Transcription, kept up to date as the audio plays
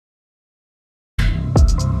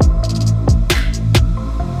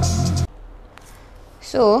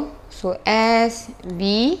So S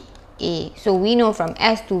V A. So we know from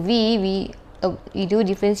S to V, we do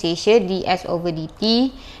differentiation ds over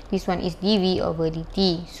dt. This one is dv over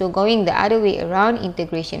dt. So going the other way around,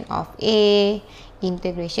 integration of A,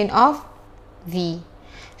 integration of V.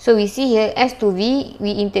 So we see here S to V,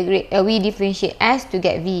 we differentiate S to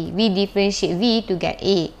get V. We differentiate V to get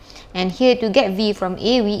A. And here to get V from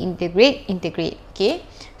A, we integrate. Okay.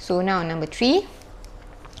 So now number 3.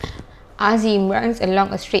 Azim runs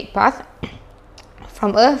along a straight path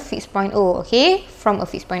from a fixed point O. Okay. From a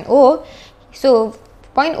fixed point O. So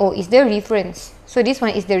point O is the reference. So this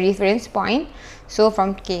one is the reference point. So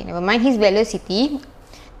from, okay, never mind, his velocity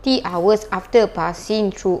t hours after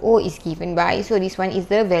passing through O is given by, so this one is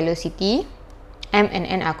the velocity. M and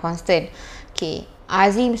N are constant. Okay,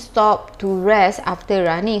 Azim stopped to rest after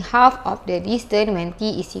running half of the distance when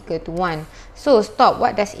t is equal to 1. So stop,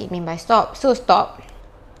 what does it mean by stop? So stop,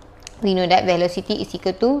 we know that velocity is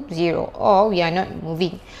equal to 0, or we are not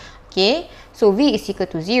moving. Okay, so v is equal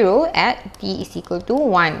to 0 at t is equal to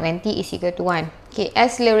 1, when t is equal to 1. Okay,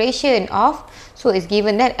 acceleration of, so it's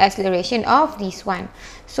given that acceleration of this one.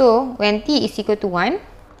 So when t is equal to 1,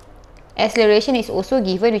 acceleration is also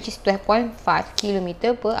given, which is 12.5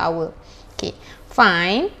 km per hour. Okay,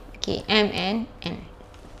 find, okay, m and n.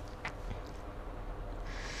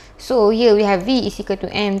 So here we have v is equal to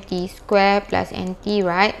mt square plus nt,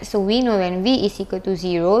 right? So we know when v is equal to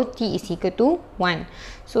 0, t is equal to 1.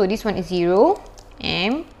 So this one is 0,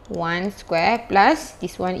 m 1 square plus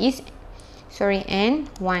this one is, sorry, n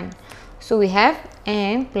 1. So we have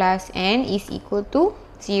m plus n is equal to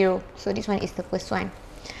 0. So this one is the first one.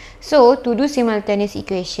 So to do simultaneous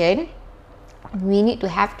equation, we need to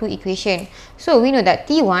have two equations. So we know that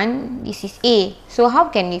t1, this is a. So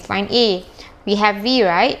how can we find a? We have v,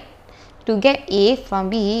 right? To get a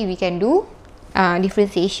from b, we can do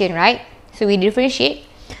differentiation, right? So we differentiate.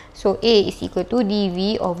 So a is equal to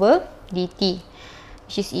dv over dt,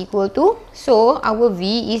 which is equal to, so our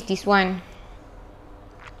v is this one.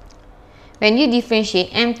 When you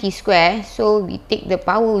differentiate mt square, so we take the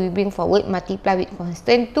power, we bring forward, multiply with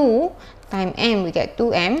constant 2 times m, we get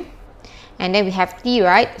 2m. And then we have t,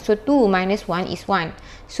 right? So 2 minus 1 is 1.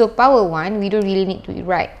 So power 1, we don't really need to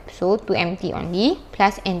write. So 2mt only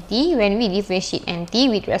plus nt. When we differentiate nt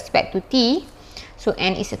with respect to t, so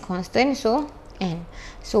n is a constant, so n.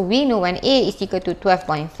 So we know when a is equal to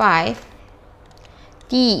 12.5,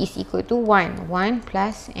 t is equal to 1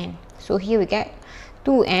 plus n. So here we get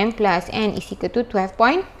 2m plus n is equal to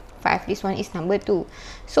 12.5. This one is number 2.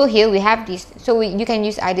 So here we have this. So you can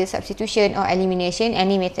use either substitution or elimination,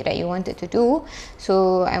 any method that you wanted to do.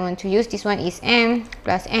 So I want to use this one is m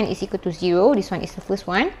plus n is equal to 0. This one is the first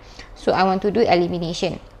one. So I want to do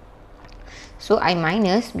elimination. So I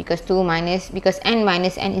minus, because n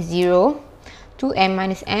minus n is 0. 2m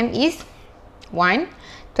minus m is 1.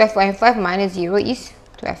 12.5 minus 0 is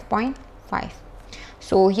 12.5.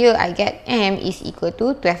 So here I get m is equal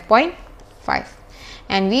to 12.5.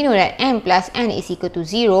 And we know that m plus n is equal to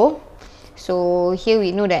 0. So here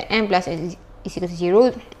we know that m plus n is equal to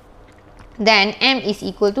 0. Then m is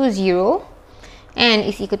equal to 0. N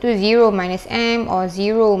is equal to 0 minus m, or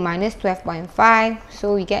 0 minus 12.5.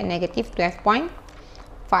 So we get negative 12.5.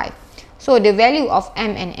 So the value of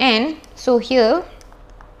m and n, so here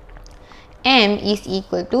m is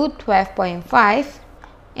equal to 12.5.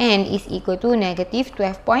 N is equal to negative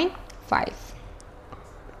 12.5.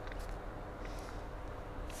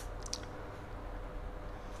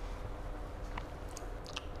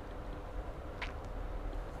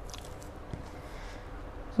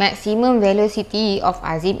 Maximum velocity of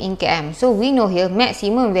Azim in km. So we know here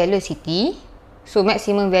maximum velocity. So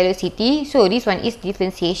maximum velocity, so this one is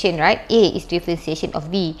differentiation, right? A is differentiation of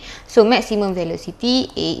v. So maximum velocity,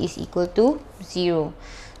 a is equal to 0.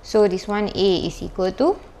 So this one, a is equal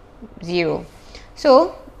to 0.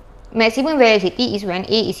 So maximum velocity is when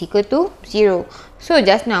a is equal to 0. So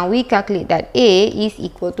just now we calculate that a is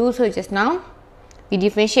equal to, so just now we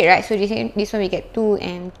differentiate, right? So this one we get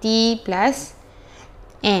 2mt plus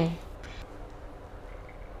n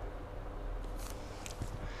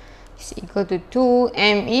is equal to 2,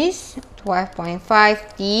 m is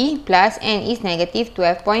 12.5, t plus n is negative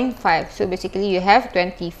 12.5. So basically you have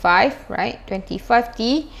 25, right?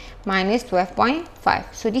 25t minus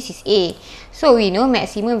 12.5. So this is a. So we know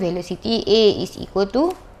maximum velocity a is equal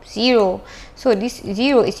to 0. So this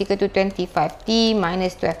 0 is equal to 25t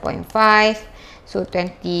minus 12.5. So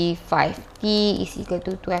 25t is equal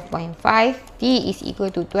to 12.5. T is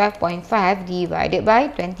equal to 12.5 divided by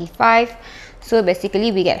 25. So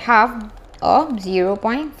basically we get half. or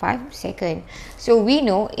 0.5 second. So we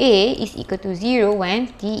know A is equal to 0 when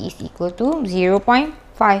t is equal to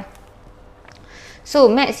 0.5. So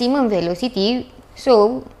maximum velocity,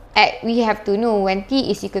 so we have to know when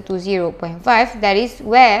t is equal to 0.5, that is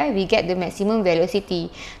where we get the maximum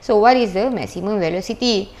velocity. So what is the maximum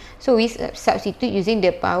velocity? So we substitute using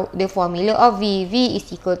the formula of v. V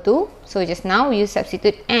is equal to, so just now you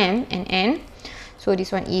substitute m and n. So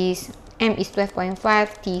this one is, m is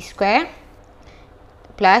 12.5 t square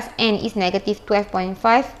plus n is negative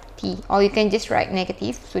 12.5 t, or you can just write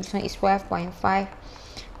negative. So this one is 12.5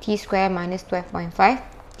 t square minus 12.5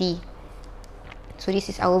 t. So this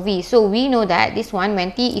is our v. So we know that this one,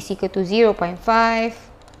 when t is equal to 0.5,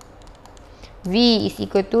 v is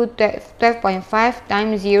equal to 12.5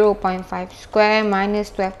 times 0.5 square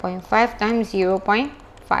minus 12.5 times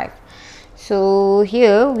 0.5. So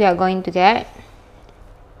here we are going to get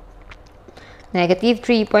negative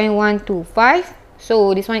 3.125.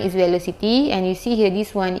 So this one is velocity, and you see here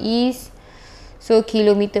this one is, so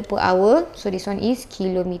kilometer per hour. So this one is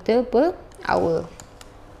kilometer per hour.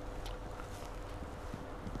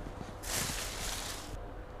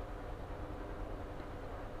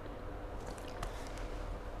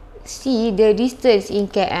 See the distance in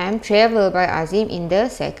km traveled by Azim in the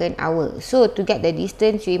second hour. So to get the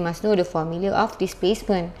distance, we must know the formula of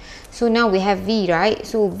displacement. So now we have v, right?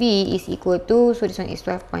 So v is equal to, so this one is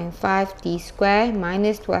 12.5 t square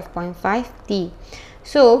minus 12.5 t.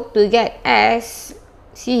 So to get s,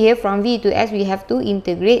 see here from v to s, we have to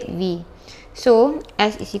integrate v. So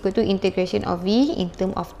s is equal to integration of v in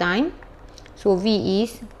terms of time. So v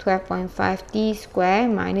is 12.5 t square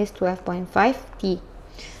minus 12.5 t.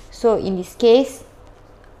 So in this case,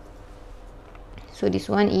 so this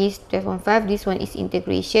one is 12.5, this one is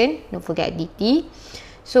integration, don't forget dt.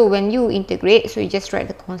 So when you integrate, so you just write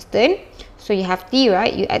the constant. So you have t,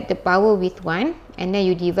 right? You add the power with 1 and then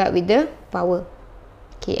you divide with the power.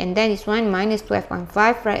 Okay, and then this one minus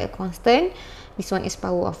 12.5, write a constant. This one is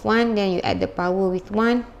power of 1, then you add the power with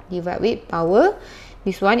 1, divide with power.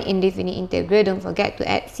 This one indefinite integral, don't forget to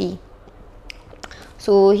add c.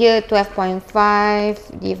 So here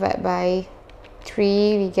 12.5 divided by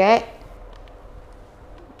 3, we get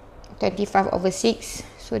 25 over 6.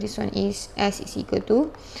 So this one is s is equal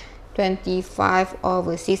to 25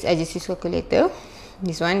 over 6. I just use calculator.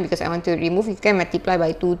 This one, because I want to remove, you can multiply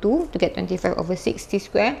by 2 to get 25 over 6 t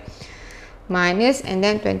square minus, and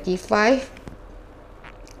then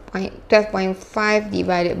 12.5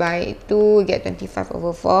 divided by 2, get 25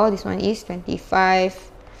 over 4. This one is 25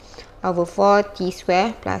 over 4 t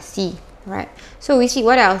square plus c, right? So we see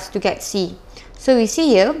what else to get c. So we see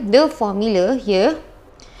here the formula here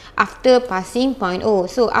after passing point O.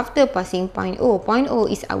 So after passing point O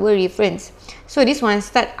is our reference. So this one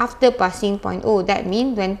start after passing point O. That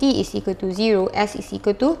means when t is equal to 0, s is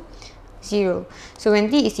equal to 0. So when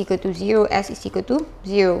t is equal to 0, s is equal to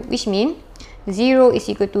 0, which means 0 is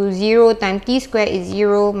equal to 0 times t square is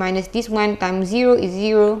 0 minus this one times 0 is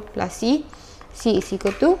 0 plus c. C is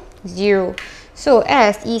equal to 0. So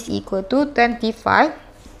s is equal to 25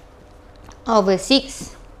 over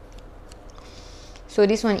 6. So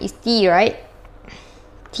this one is t, right?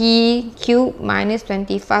 T cubed minus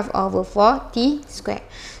 25 over 4 t square.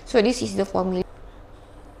 So this is the formula.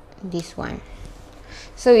 This one.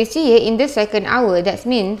 So we see here in the second hour, that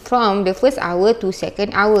means from the first hour to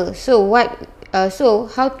second hour. So so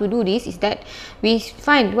how to do this is that we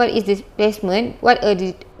find what is displacement, what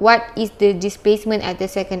is the displacement at the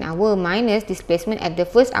second hour minus displacement at the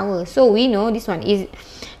first hour. So we know this one is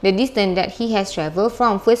the distance that he has traveled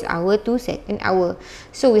from first hour to second hour.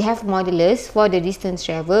 So we have modulus for the distance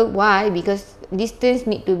traveled. Why? Because distance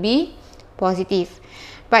need to be positive,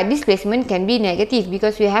 but displacement can be negative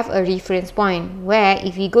because we have a reference point where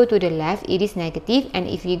if we go to the left it is negative, and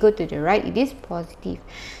if we go to the right it is positive.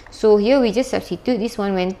 So here we just substitute this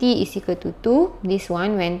one when t is equal to 2, this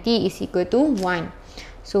one when t is equal to 1.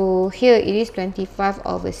 So here it is 25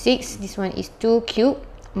 over 6, this one is 2 cubed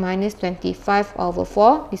minus 25 over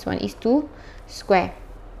 4, this one is 2 square.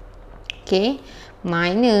 Okay,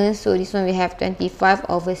 minus, so this one we have 25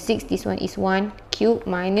 over 6, this one is 1 cubed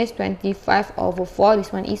minus 25 over 4,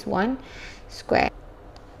 this one is 1 square.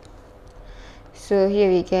 So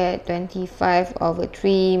here we get 25 over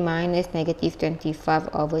 3 minus negative 25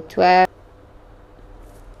 over 12,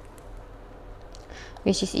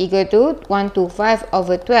 which is equal to 125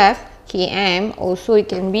 over 12 km. Also it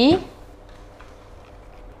can be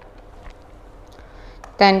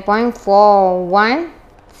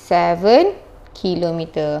 10.417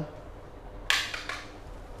 kilometer.